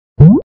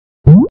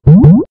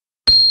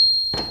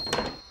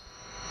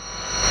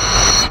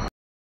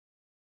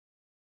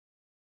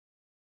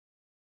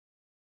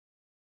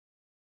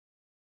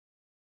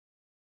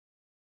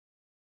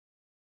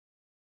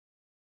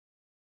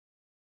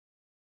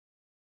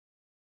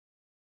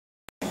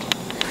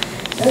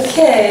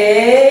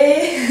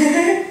Okay.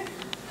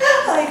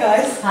 Hi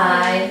guys.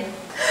 Hi.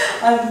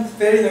 I'm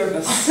very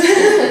nervous.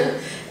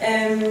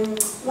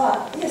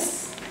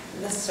 Yes,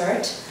 let's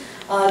start.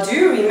 Do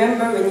you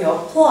remember when you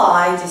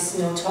applied this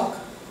Snow.or.kr?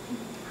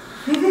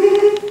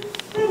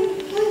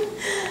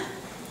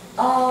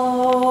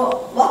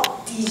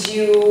 What did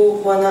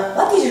you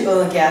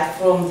gonna get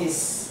from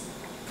this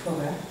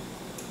program?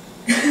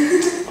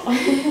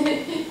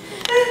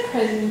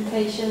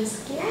 Presentation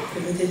skill.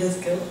 Presentation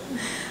skill.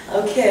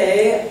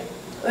 Okay.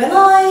 When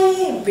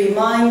I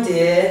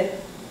reminded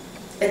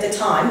at the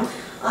time,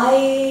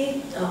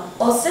 a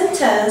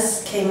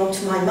sentence came up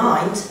to my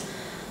mind.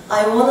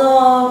 I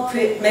wanna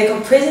make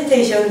a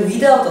presentation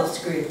without a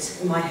script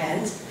in my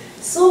hand,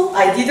 so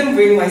I didn't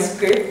bring my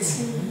script.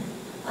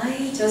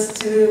 I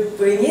just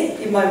bring it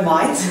in my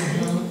mind,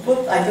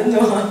 but I don't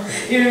know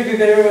if it will be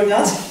better or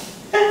not.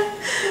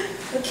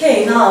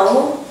 Okay,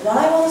 now what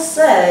I want to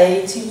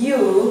say to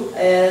you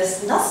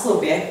is not so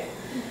big.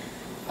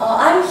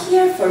 I'm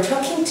here for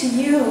talking to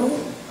you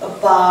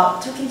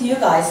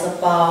guys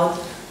about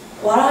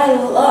what I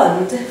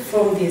learned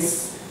from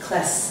this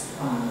class.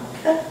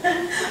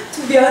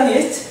 To be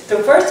honest,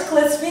 the first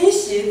class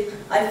finished,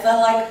 I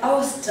felt like I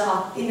was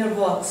stuck in a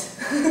rut.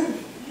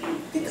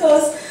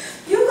 Because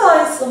you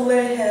guys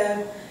already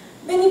have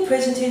many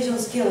presentation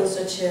skills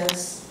such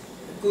as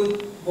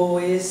good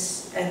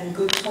voice and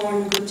good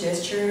tone, good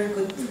gesture,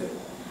 good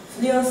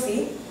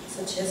fluency,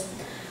 such as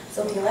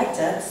something like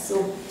that.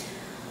 So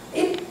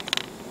it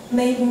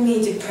made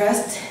me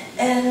depressed,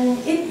 and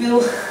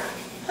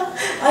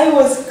I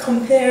was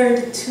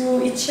compared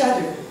to each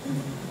other.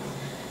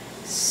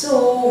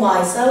 So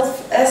my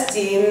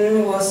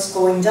self-esteem was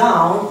going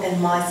down and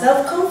my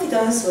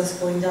self-confidence was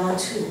going down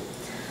too.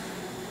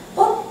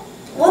 But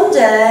one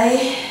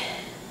day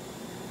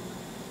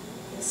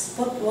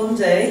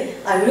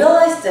I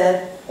realized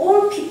that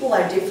all people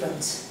are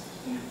different.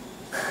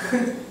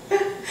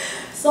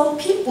 Some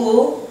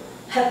people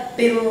have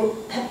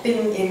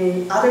been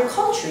in other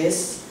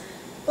countries,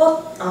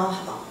 but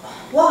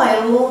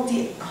while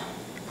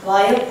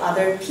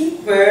other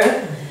people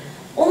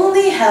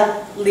only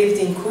have lived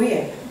in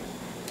Korea.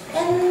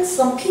 And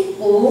some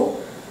people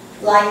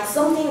like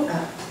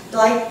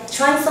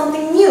trying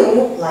something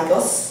new like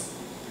us,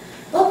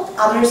 but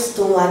others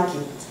don't like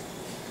it.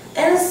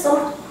 And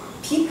some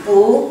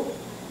people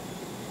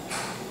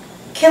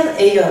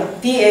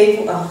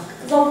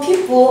some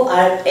people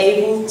are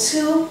able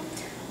to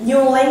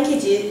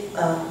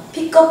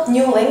pick up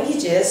new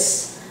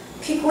languages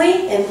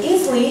quickly and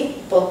easily,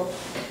 but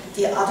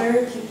the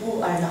other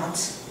people are not.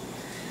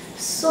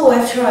 So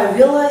after I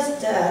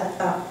realized that,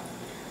 I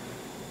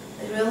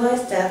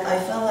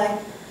felt like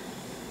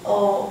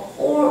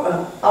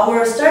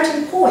our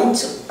starting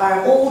points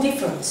are all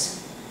different.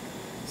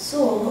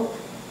 So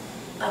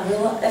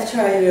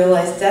after I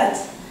realized that,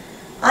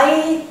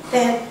 I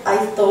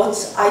thought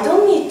I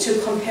don't need to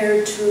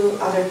compare to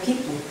other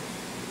people.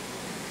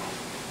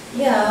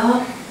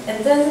 Yeah,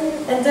 and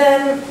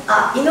then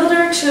in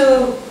order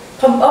to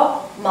pump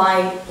up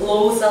my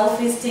low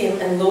self-esteem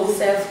and low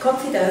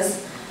self-confidence,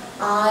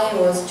 I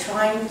was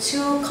trying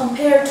to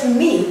compare to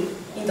me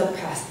in the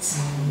past.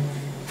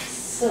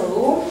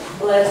 So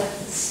let's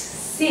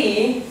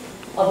see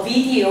a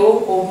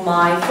video of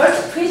my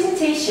first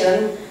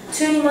presentation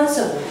 20 months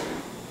ago.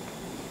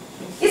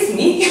 It's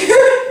me.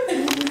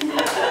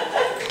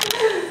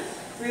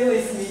 Really,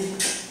 it's me.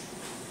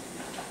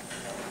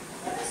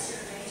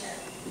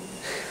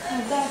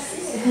 Oh, that's it.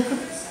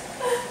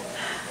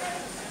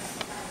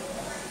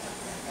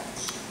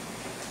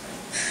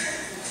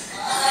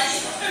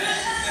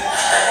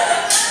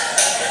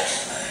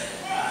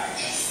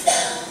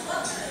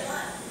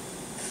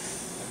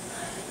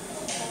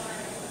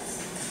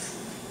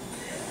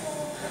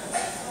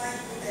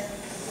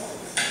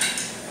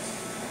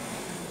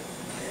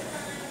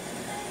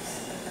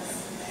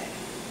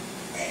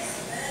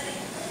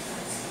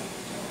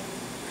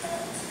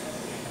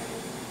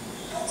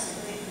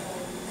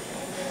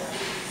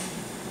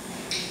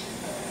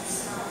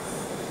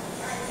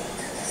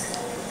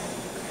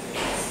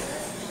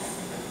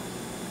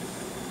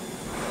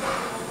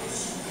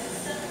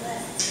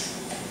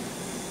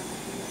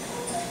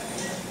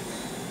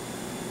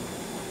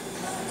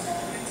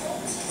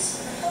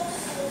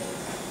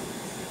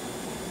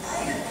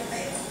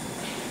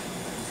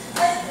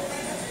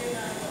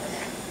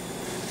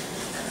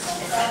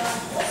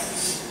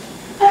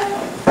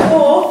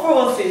 Oh,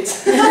 profit.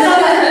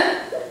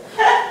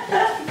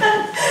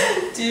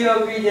 Do you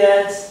agree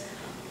that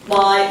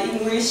my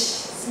English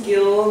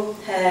skill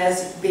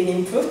has been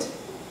improved?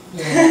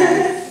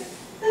 Yeah.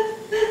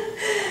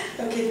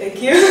 Okay,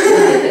 thank you.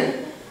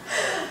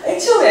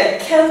 Actually, I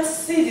can't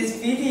see this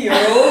video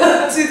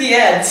to the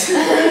end,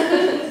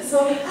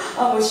 so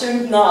I will show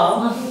it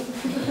now.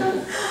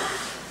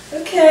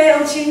 Okay,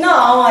 until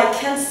now I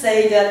can't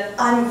say that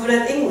I'm good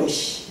at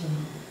English.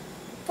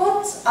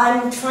 But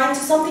I'm trying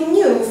to something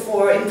new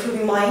for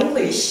improving my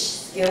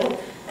English skill,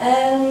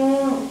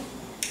 and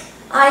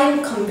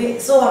I'm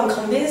convinced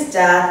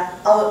that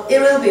it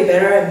will be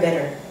better and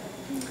better.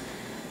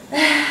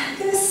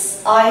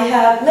 Yes, I'm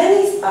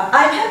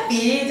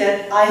happy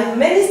that I have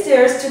many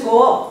stairs to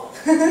go up.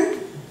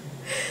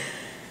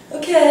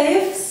 Okay,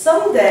 if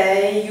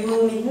someday you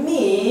will meet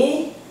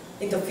me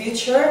in the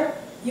future,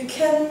 you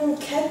can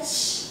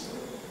catch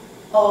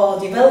a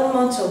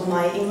development of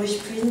my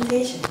English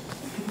presentation.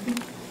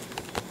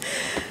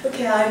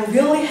 Okay, I'm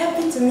really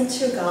happy to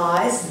meet you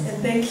guys,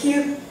 and thank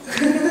you.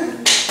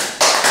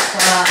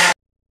 Wow.